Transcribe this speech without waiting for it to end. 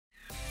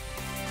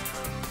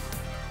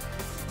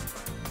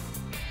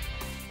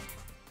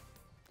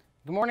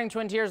Good morning,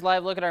 Twin Tiers.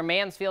 Live look at our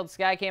Mansfield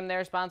Skycam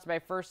there, sponsored by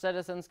First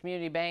Citizens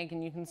Community Bank.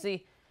 And you can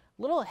see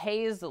a little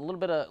haze, a little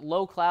bit of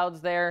low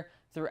clouds there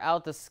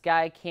throughout the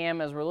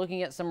Skycam as we're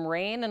looking at some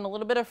rain and a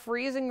little bit of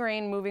freezing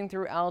rain moving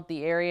throughout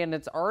the area. And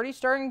it's already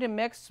starting to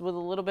mix with a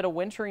little bit of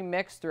wintry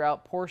mix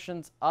throughout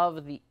portions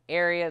of the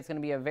area. It's going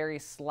to be a very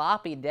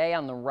sloppy day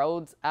on the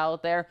roads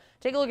out there.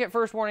 Take a look at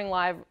First Warning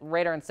Live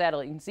radar and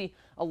satellite. You can see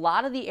a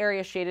lot of the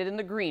area shaded in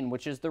the green,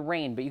 which is the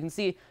rain, but you can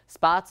see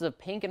spots of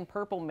pink and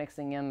purple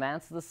mixing in.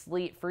 That's the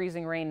sleet,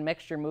 freezing rain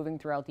mixture moving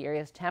throughout the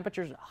area.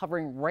 Temperatures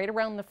hovering right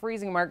around the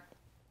freezing mark,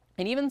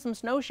 and even some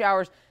snow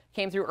showers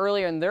came through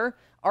earlier, and they're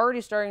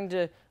already starting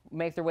to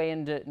make their way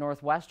into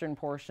northwestern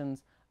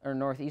portions or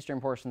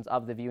northeastern portions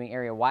of the viewing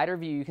area. Wider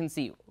view, you can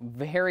see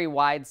very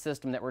wide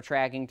system that we're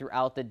tracking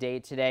throughout the day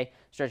today,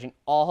 stretching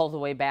all the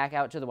way back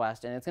out to the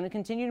west, and it's going to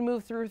continue to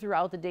move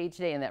throughout the day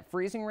today. And that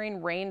freezing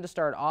rain to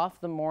start off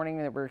the morning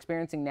that we're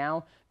experiencing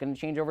now, going to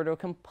change over to a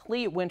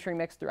complete wintry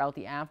mix throughout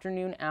the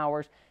afternoon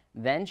hours,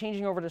 then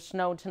changing over to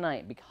snow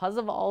tonight. Because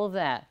of all of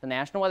that, the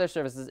National Weather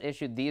Service has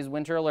issued these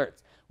winter alerts,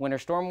 winter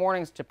storm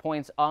warnings to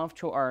points off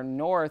to our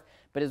north.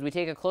 But as we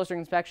take a closer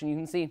inspection, you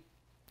can see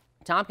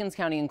Tompkins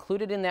County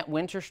included in that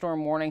winter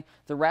storm warning,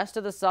 the rest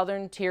of the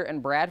southern tier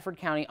and Bradford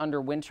County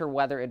under winter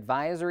weather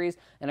advisories,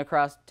 and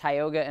across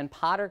Tioga and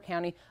Potter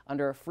County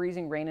under a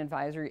freezing rain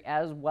advisory,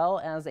 as well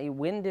as a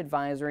wind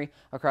advisory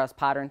across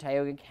Potter and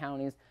Tioga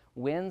counties.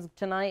 Winds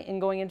tonight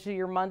and going into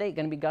your Monday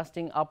going to be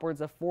gusting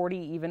upwards of 40,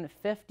 even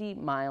 50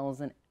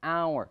 miles an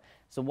hour.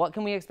 So what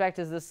can we expect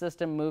as this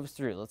system moves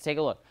through? Let's take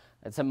a look.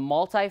 It's a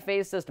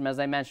multi-phase system, as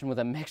I mentioned, with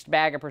a mixed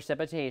bag of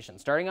precipitation.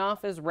 Starting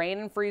off as rain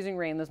and freezing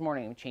rain this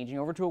morning, changing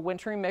over to a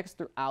wintry mix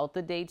throughout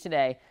the day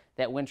today.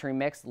 That wintry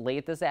mix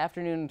late this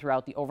afternoon and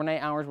throughout the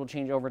overnight hours will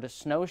change over to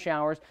snow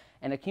showers,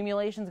 and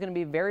accumulation is going to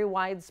be very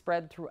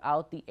widespread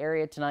throughout the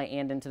area tonight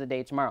and into the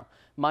day tomorrow.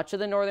 Much of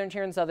the northern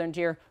tier and southern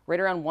tier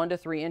right around 1 to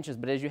 3 inches,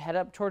 but as you head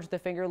up towards the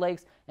Finger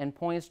Lakes and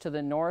points to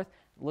the north,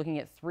 looking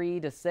at 3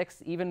 to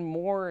 6, even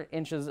more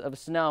inches of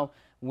snow.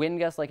 Wind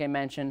gusts, like I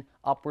mentioned,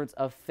 upwards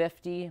of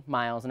 50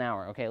 miles an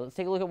hour. Okay, let's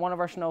take a look at one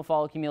of our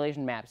snowfall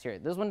accumulation maps here.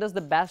 This one does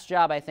the best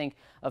job, I think,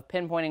 of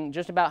pinpointing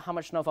just about how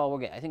much snowfall we'll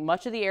get. I think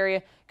much of the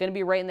area going to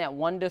be right in that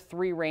 1 to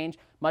 3 range.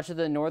 Much of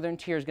the northern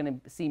tier is going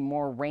to see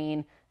more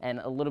rain and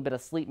a little bit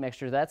of sleet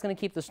mixture. That's going to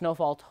keep the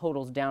snowfall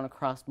totals down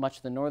across much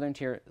of the northern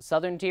tier.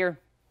 Southern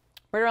tier,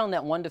 right around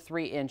that 1 to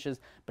 3 inches.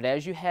 But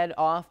as you head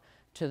off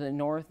to the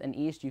north and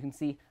east, you can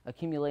see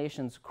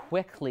accumulations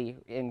quickly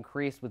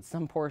increase, with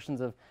some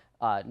portions of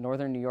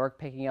northern New York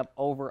picking up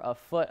over a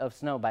foot of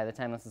snow by the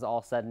time this is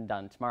all said and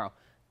done tomorrow.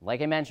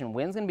 Like I mentioned,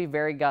 wind's going to be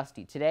very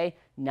gusty. Today,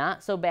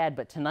 not so bad,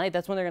 but tonight,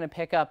 that's when they're going to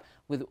pick up,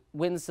 with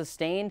winds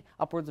sustained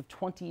upwards of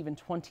 20, even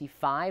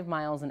 25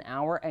 miles an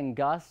hour, and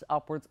gusts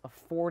upwards of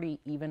 40,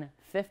 even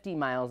 50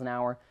 miles an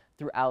hour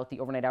throughout the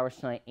overnight hours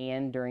tonight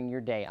and during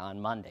your day on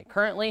Monday.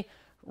 Currently,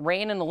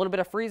 rain and a little bit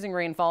of freezing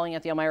rain falling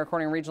at the Elmira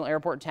Corning Regional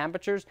Airport.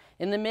 Temperatures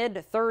in the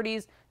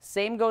mid-30s.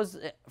 Same goes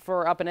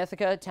for up in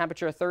Ithaca.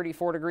 Temperature of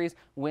 34 degrees.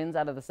 Winds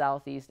out of the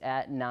southeast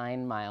at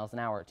 9 miles an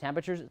hour.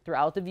 Temperatures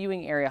throughout the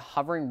viewing area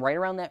hovering right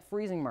around that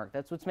freezing mark.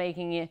 That's what's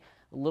making it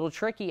a little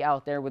tricky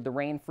out there with the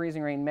rain,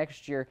 freezing rain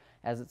mixture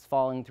as it's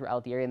falling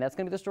throughout the area. And that's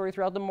going to be the story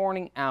throughout the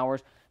morning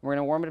hours. We're going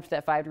to warm it up to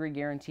that 5-degree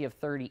guarantee of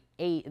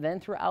 38. Then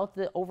throughout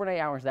the overnight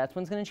hours, that's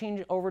when it's going to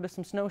change over to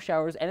some snow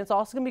showers. And it's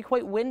also going to be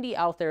quite windy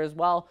out there as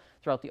well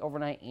throughout the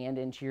overnight and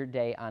into your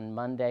day on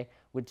Monday,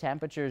 with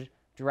temperatures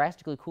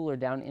drastically cooler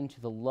down into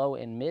the low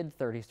and mid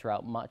 30s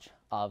throughout much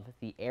of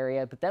the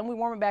area. But then we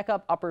warm it back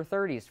up upper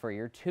 30s for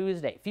your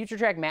Tuesday. Future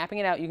track mapping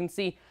it out, you can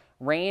see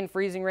rain,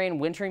 freezing rain,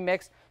 wintry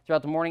mix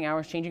throughout the morning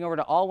hours, changing over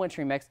to all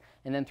wintry mix,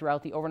 and then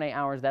throughout the overnight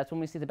hours, that's when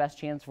we see the best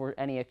chance for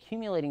any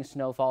accumulating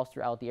snowfalls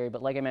throughout the area.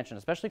 But like I mentioned,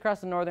 especially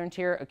across the northern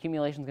tier,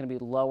 accumulation is going to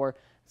be lower.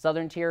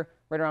 Southern tier,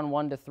 right around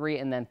 1 to 3,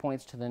 and then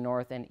points to the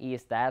north and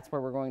east. That's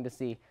where we're going to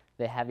see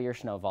the heavier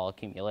snowfall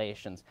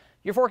accumulations.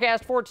 Your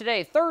forecast for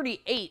today,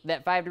 38,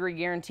 that 5-degree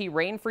guarantee.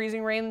 Rain,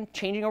 freezing rain,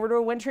 changing over to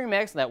a wintry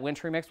mix. That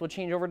wintry mix will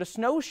change over to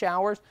snow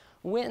showers.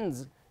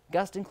 Winds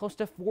gusting close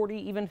to 40,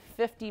 even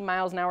 50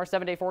 miles an hour.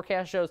 7-day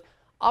forecast shows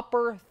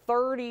upper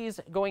 30s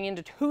going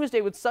into Tuesday,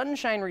 with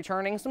sunshine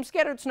returning. Some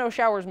scattered snow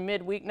showers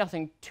midweek,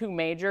 nothing too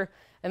major.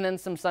 And then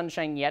some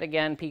sunshine yet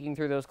again peeking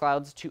through those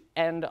clouds to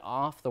end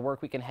off the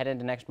work week and head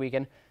into next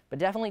weekend. But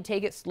definitely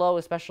take it slow,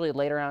 especially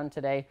later on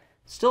today.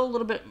 Still a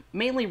little bit,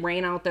 mainly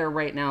rain out there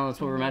right now.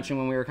 That's what we were mentioning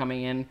when we were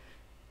coming in.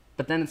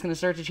 But then it's going to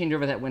start to change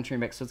over that wintry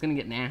mix, so it's going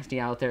to get nasty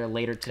out there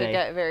later today. Could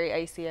get very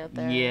icy out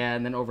there. Yeah,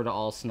 and then over to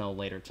all snow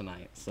later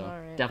tonight. So All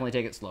right. Definitely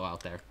take it slow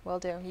out there. Will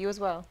do. You as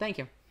well. Thank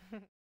you.